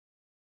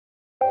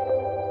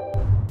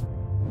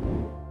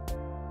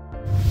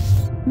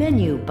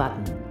Menu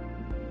button.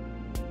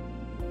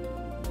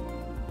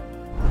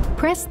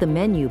 Press the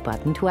Menu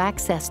button to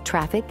access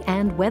traffic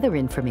and weather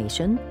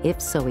information,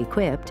 if so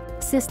equipped,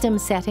 system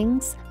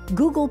settings,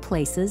 Google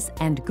Places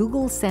and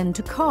Google Send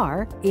to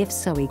Car, if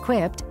so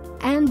equipped,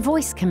 and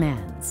voice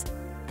commands.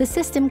 The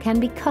system can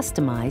be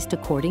customized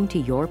according to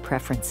your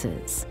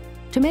preferences.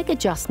 To make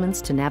adjustments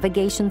to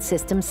navigation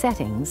system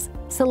settings,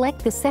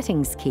 select the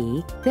Settings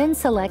key, then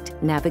select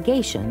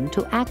Navigation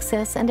to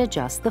access and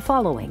adjust the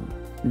following: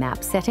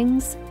 Map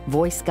settings,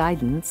 voice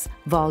guidance,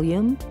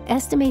 volume,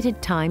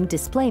 estimated time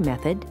display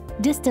method,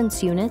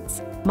 distance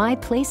units, My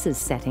Places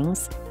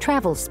settings,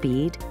 travel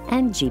speed,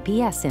 and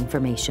GPS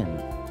information.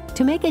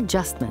 To make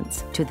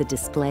adjustments to the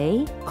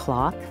display,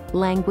 clock,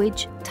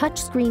 language,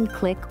 touchscreen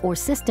click, or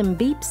system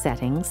beep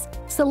settings,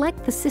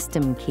 select the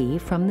System key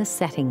from the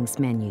Settings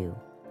menu.